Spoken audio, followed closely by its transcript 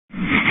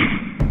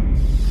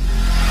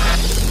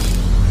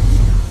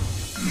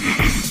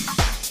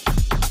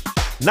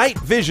Night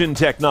vision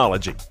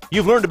technology.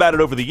 You've learned about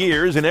it over the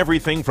years in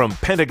everything from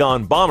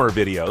Pentagon bomber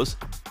videos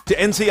to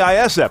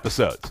NCIS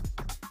episodes.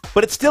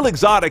 But it's still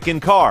exotic in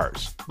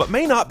cars, but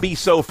may not be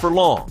so for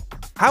long.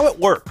 How it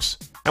works,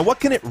 and what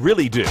can it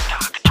really do?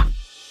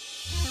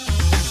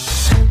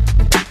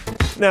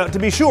 Now, to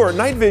be sure,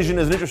 night vision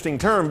is an interesting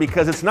term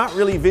because it's not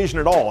really vision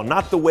at all,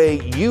 not the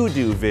way you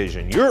do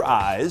vision. Your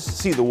eyes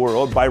see the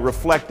world by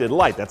reflected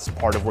light. That's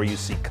part of where you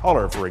see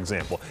color, for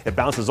example. It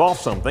bounces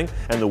off something,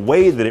 and the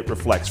way that it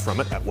reflects from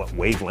it, at what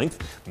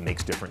wavelength,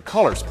 makes different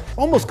colors.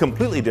 Almost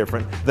completely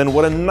different than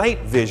what a night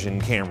vision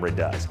camera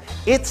does.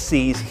 It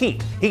sees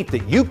heat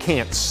that you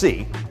can't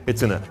see.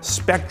 It's in a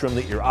spectrum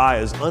that your eye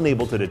is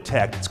unable to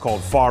detect. It's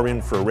called far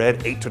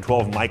infrared, 8 to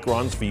 12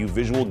 microns for you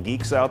visual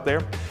geeks out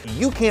there.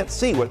 You can't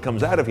see what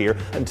comes out of here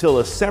until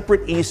a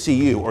separate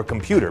ECU or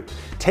computer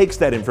takes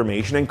that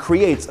information and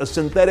creates a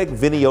synthetic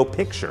video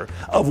picture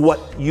of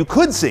what you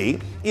could see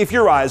if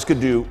your eyes could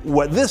do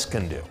what this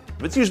can do.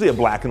 It's usually a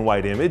black and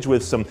white image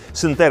with some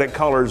synthetic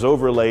colors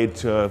overlaid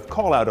to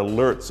call out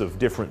alerts of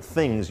different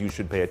things you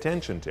should pay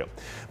attention to.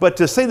 But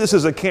to say this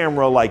is a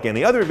camera like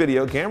any other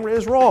video camera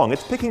is wrong.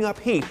 It's picking up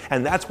heat,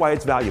 and that's why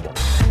it's valuable.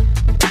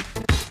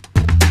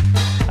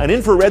 An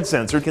infrared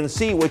sensor can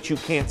see what you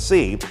can't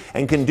see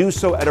and can do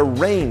so at a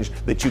range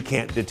that you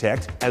can't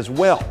detect as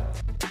well.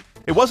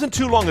 It wasn't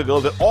too long ago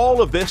that all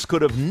of this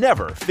could have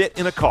never fit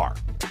in a car.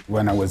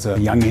 When I was a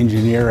young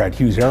engineer at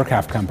Hughes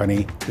Aircraft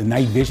Company, the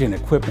night vision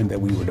equipment that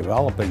we were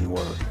developing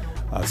were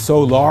so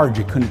large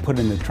you couldn't put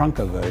in the trunk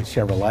of a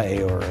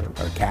Chevrolet or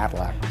a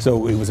Cadillac.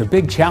 So it was a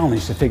big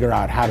challenge to figure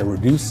out how to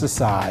reduce the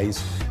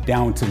size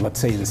down to, let's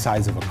say, the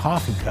size of a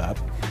coffee cup,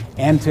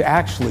 and to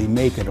actually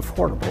make it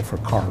affordable for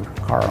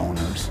car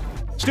owners.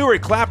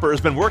 Stuart Clapper has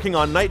been working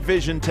on night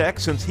vision tech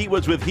since he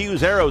was with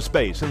Hughes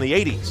Aerospace in the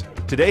 80s.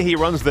 Today he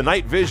runs the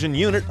night vision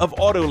unit of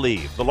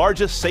Autoliv, the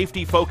largest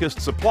safety-focused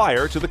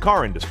supplier to the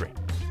car industry.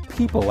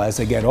 People, as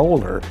they get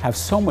older, have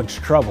so much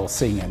trouble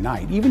seeing at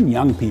night. Even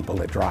young people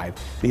that drive,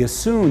 they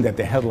assume that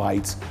the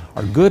headlights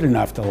are good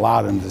enough to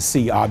allow them to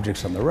see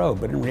objects on the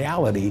road, but in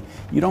reality,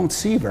 you don't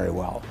see very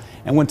well.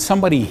 And when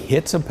somebody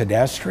hits a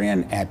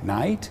pedestrian at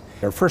night,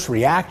 their first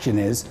reaction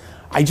is,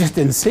 I just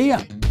didn't see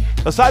him.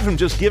 Aside from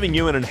just giving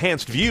you an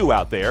enhanced view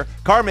out there,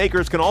 car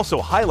makers can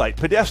also highlight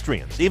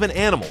pedestrians, even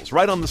animals,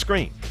 right on the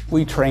screen.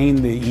 We train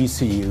the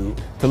ECU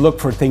to look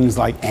for things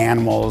like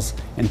animals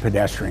and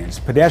pedestrians.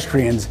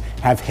 Pedestrians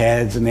have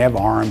heads and they have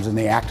arms and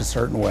they act a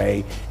certain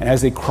way, and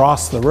as they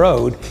cross the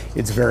road,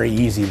 it's very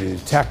easy to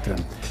detect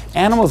them.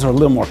 Animals are a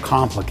little more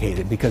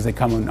complicated because they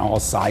come in all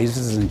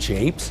sizes and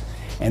shapes,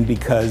 and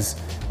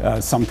because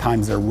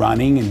sometimes they're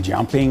running and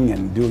jumping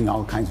and doing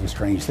all kinds of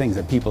strange things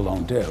that people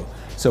don't do.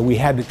 So we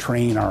had to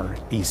train our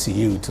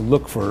ECU to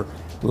look for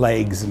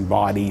legs and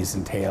bodies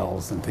and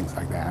tails and things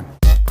like that.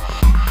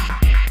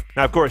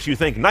 Now, of course, you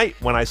think night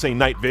when I say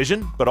night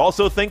vision, but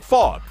also think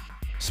fog,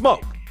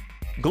 smoke,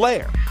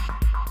 glare.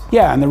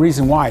 Yeah, and the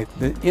reason why,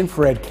 the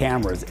infrared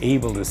camera is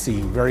able to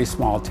see very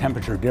small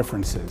temperature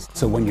differences.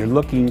 So when you're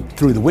looking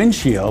through the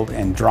windshield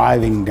and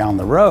driving down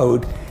the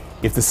road,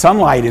 if the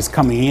sunlight is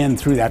coming in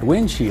through that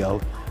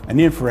windshield, an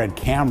infrared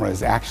camera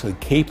is actually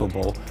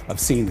capable of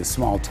seeing the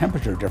small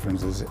temperature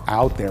differences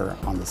out there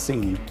on the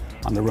scene,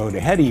 on the road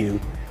ahead of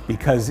you,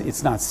 because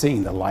it's not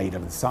seeing the light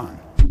of the sun.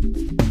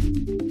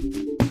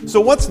 So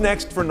what's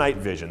next for night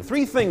vision?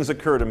 Three things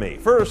occur to me.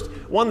 First,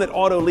 one that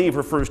Autoliv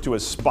refers to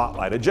as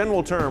spotlight, a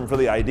general term for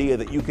the idea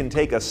that you can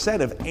take a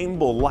set of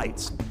aimable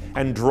lights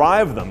and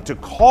drive them to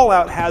call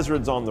out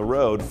hazards on the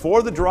road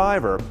for the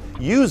driver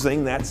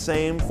using that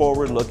same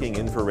forward-looking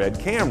infrared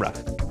camera.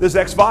 This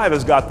X5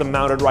 has got them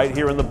mounted right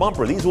here in the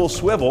bumper. These will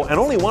swivel, and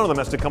only one of them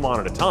has to come on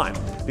at a time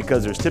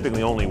because there's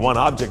typically only one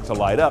object to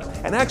light up,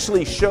 and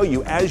actually show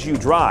you as you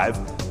drive,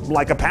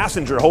 like a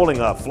passenger holding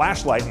a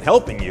flashlight and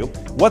helping you,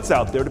 what's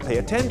out there to pay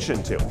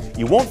attention to.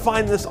 You won't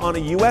find this on a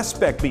US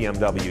spec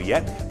BMW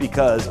yet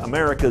because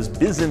America's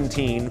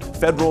Byzantine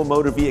federal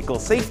motor vehicle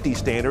safety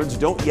standards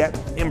don't yet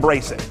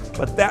embrace it,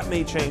 but that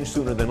may change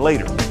sooner than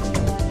later.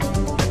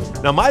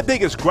 Now, my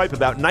biggest gripe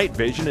about night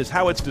vision is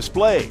how it's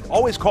displayed,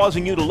 always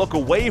causing you to look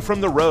away from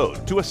the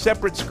road to a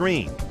separate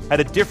screen, at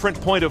a different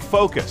point of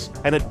focus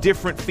and a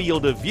different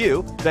field of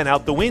view than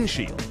out the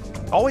windshield.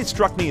 Always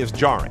struck me as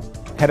jarring.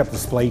 Head-up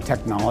display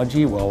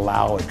technology will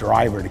allow a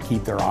driver to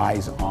keep their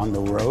eyes on the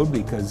road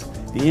because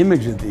the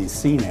image of the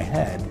scene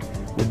ahead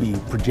will be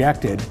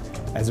projected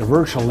as a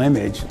virtual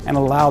image and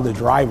allow the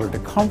driver to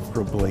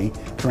comfortably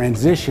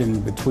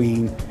transition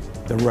between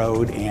the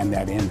road and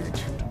that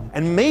image.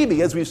 And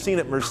maybe, as we've seen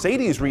at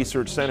Mercedes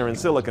Research Center in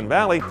Silicon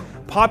Valley,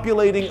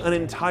 populating an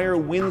entire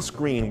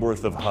windscreen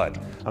worth of HUD.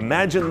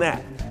 Imagine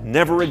that.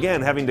 Never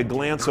again having to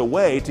glance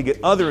away to get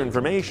other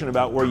information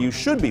about where you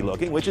should be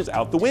looking, which is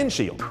out the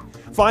windshield.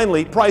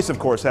 Finally, price, of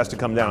course, has to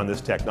come down on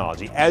this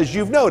technology. As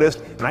you've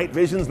noticed, night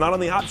vision's not on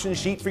the option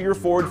sheet for your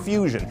Ford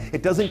Fusion.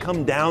 It doesn't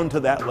come down to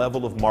that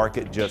level of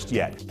market just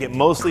yet. It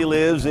mostly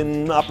lives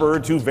in upper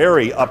to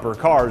very upper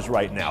cars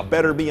right now.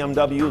 Better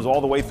BMWs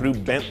all the way through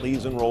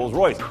Bentleys and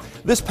Rolls-Royce.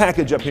 This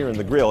package up here in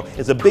the grill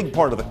is a big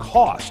part of the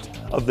cost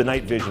of the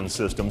night vision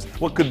systems.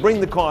 What could bring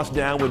the cost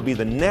down would be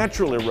the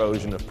natural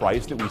erosion of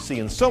price that we see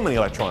in so many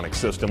electronic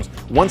systems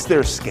once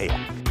they're scaled.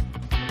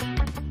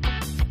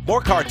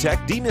 More Car Tech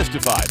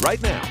Demystified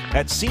right now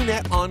at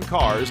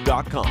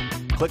cnetoncars.com.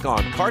 Click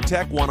on Car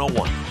Tech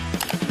 101.